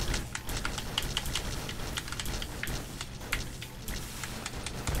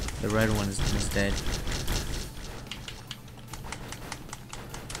 The red one is almost dead.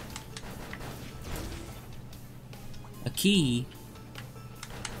 A key?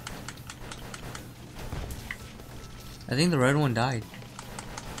 I think the red one died.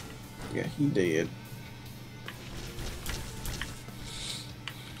 Yeah, he did.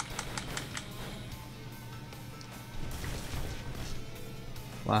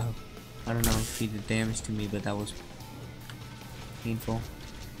 Wow. I don't know if he did damage to me, but that was painful.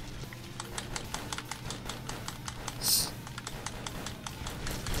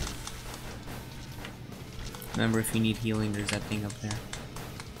 Remember, if you need healing, there's that thing up there.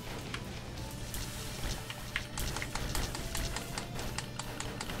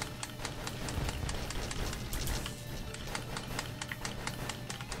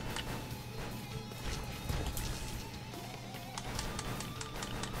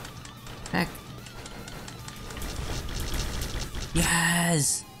 Heck.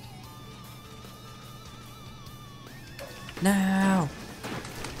 Yes! No!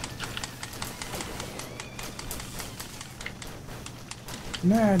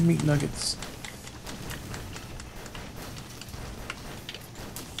 Mad meat nuggets.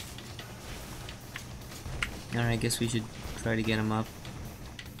 Alright, I guess we should try to get him up.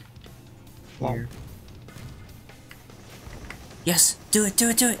 Well. Here. Yes! Do it! Do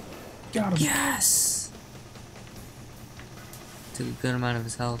it! Do it! Got him. Yes! Took a good amount of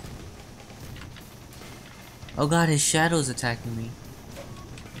his health. Oh god, his shadow's attacking me.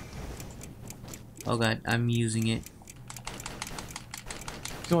 Oh god, I'm using it.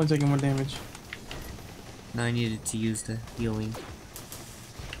 He's only taking 1 damage. Now I needed to use the healing.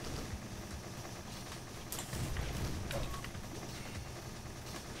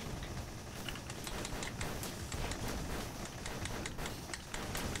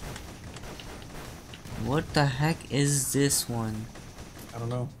 What the heck is this one? I don't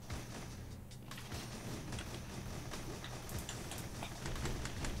know.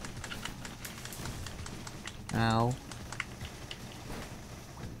 Ow.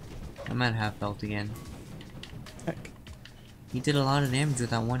 I'm at half health again. Heck. He did a lot of damage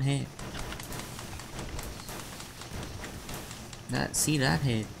with that one hit. That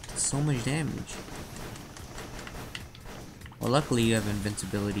hit so much damage. Well, luckily you have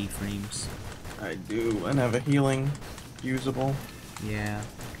invincibility frames. I do, and have a healing usable. Yeah.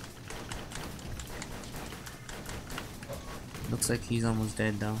 Looks like he's almost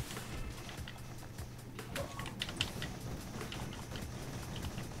dead though.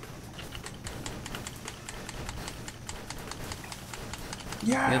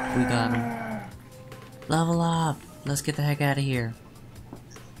 Yeah. Yep, we got him. Level up! Let's get the heck out of here.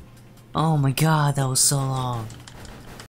 Oh my god, that was so long.